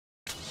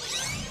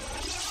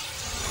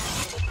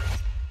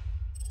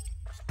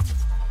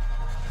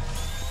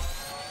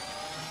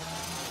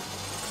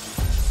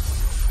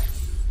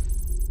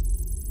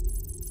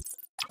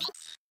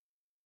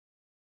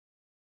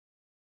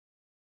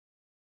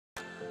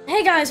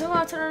Hey guys,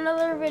 welcome to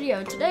another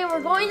video. Today we're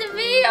going to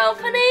be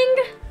opening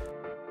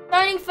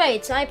Shining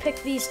Fates. I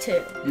picked these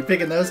two. You're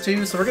picking those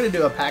two? So we're going to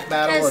do a pack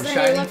battle of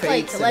Shining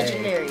Fates today.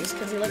 Legendaries,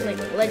 because they look like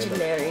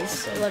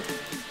legendaries. They look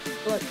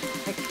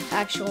like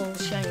actual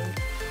shining.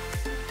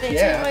 Okay,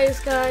 Yeah. Anyways,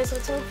 guys,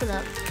 let's open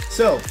up.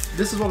 So,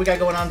 this is what we got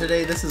going on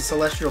today. This is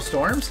Celestial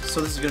Storms.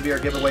 So this is going to be our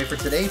giveaway for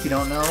today. If you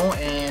don't know,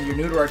 and you're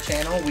new to our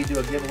channel, we do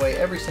a giveaway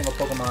every single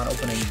Pokemon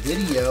opening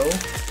video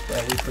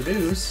that we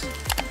produce.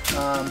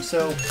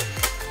 So,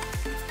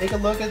 take a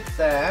look at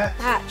that.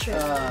 Hat trick,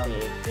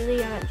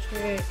 really hat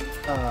trick.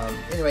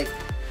 Anyway,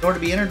 in order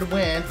to be entered to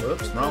win,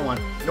 whoops, wrong one.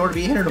 In order to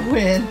be entered to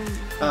win,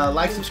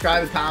 like,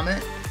 subscribe, and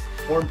comment.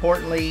 More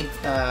importantly,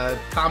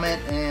 comment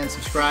and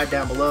subscribe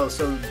down below.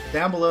 So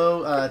down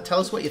below, tell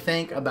us what you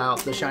think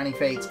about the Shining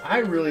Fates. I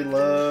really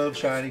love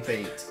Shining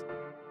Fates.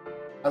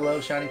 I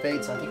love Shining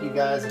Fates. I think you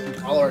guys, if you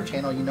follow our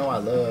channel, you know I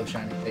love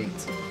Shining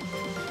Fates. 1,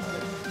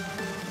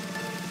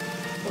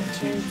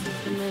 2,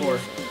 3, 4.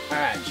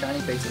 Alright,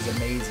 Shining Fates is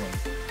amazing.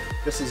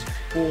 Just as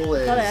cool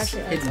as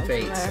Hidden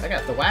Fates. I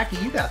got the Wacky,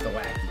 you got the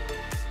Wacky.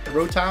 The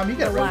Rotom, you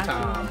got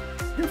Rotom.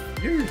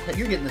 You're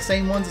getting the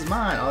same ones as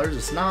mine. Oh, there's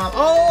a Snob.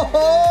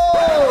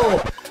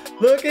 Oh!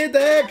 Look at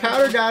that!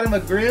 Cotter got him a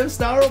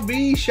Grimmsnarl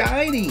B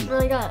shiny.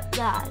 I got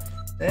that.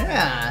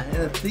 Yeah, and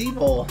a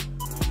Thievul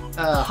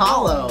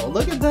Hollow.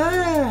 Look at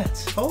that!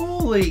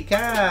 Holy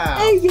cow!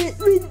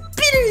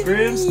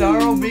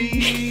 Grimmsnarl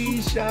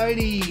B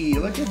shiny.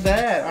 Look at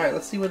that! All right,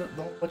 let's see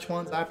which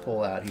ones I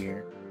pull out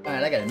here. All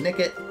right, I got a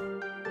Nickit.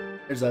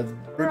 There's a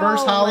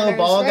Reverse Hollow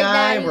Ball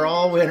Guy. We're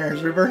all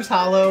winners. Reverse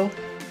Hollow.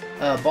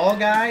 Ball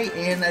Guy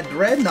and a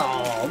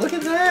Dreadnought. Look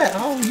at that!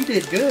 Oh, you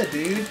did good,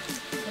 dude.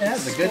 Yeah, that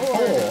was a good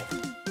pull.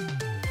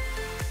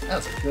 That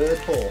was a good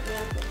pull.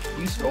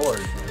 You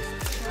scored.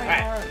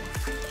 Alright.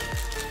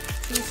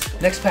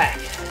 Next pack.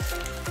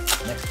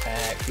 Next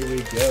pack. Here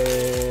we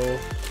go.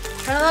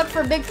 Trying to look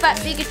for Big Fat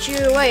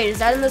Pikachu. Wait, is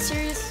that in the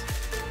series?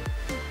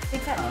 Big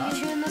Fat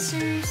Pikachu in the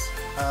series?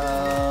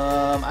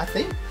 I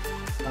think.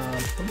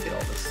 Let me get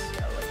all this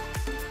out of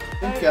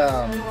I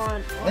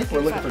think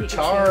we're looking for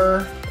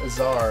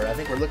Charizard. I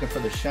think we're looking for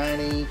the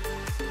shiny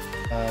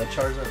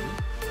Charizard.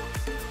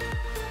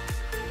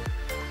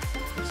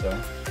 So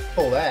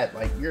pull that,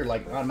 like you're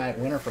like automatic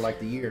winner for like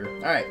the year.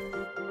 All right,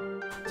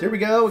 so here we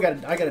go. I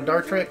got a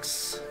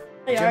Dartrix.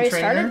 You already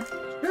started?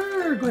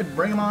 Sure, go ahead and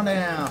bring them on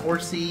down.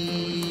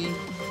 Horsey,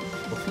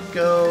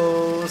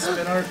 Pico,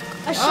 Spinner.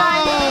 A shiny.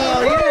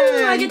 Oh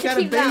yeah, I you get to got a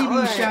keep that baby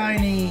one.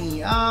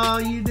 shiny. Oh,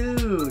 you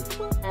do.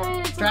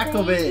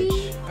 Dracovic.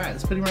 Alright,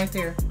 let's put him right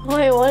there.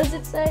 Wait, what does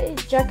it say?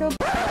 Jacko?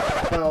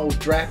 Oh,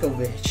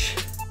 Dracovic.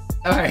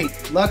 Alright,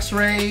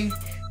 Luxray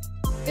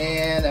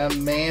and a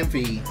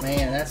Manphy.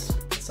 Man, that's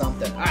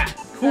something. Alright,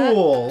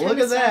 cool. Look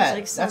at that.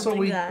 Like that's what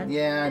we.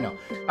 Yeah, I know.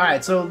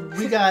 Alright, so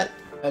we got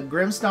a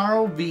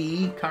Grimmsnarl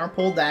V. Connor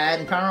pulled that,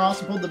 and Connor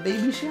also pulled the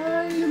baby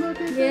shiny.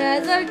 Look at that.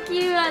 Yeah, so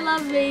cute. I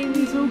love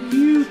babies. So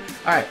cute.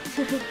 Alright.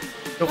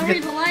 Don't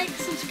forget to like,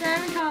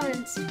 subscribe, and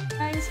comment. See you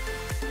guys.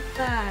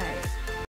 Bye.